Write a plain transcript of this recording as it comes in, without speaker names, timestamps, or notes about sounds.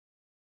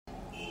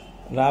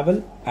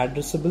Ravel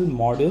Addressable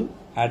Module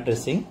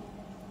addressing.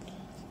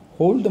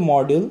 Hold the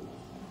module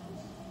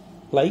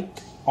like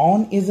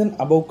on is an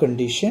above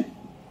condition.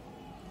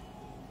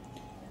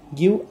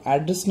 Give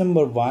address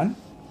number 1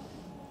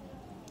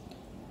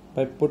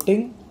 by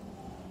putting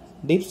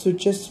deep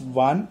switches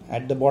 1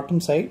 at the bottom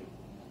side.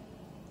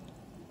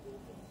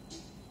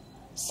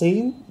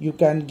 Same, you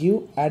can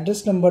give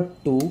address number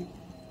 2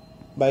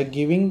 by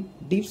giving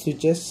deep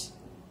switches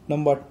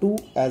number 2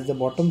 as the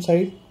bottom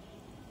side.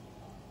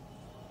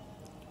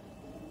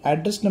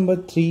 Address number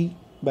 3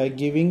 by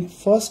giving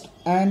first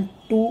and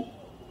 2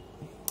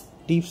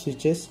 deep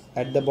switches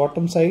at the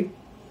bottom side.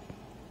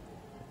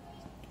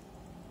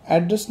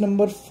 Address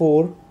number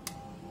 4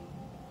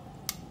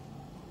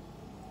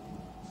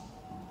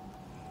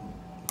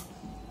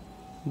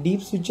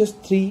 deep switches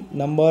 3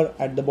 number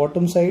at the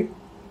bottom side.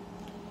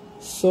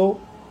 So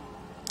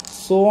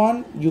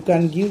on, you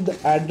can give the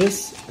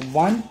address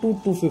 1 to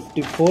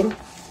 254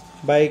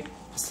 by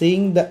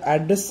seeing the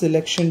address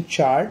selection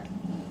chart.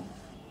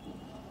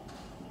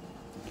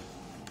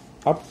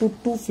 Up to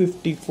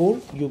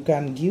 254 you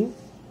can give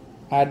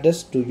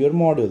address to your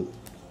module.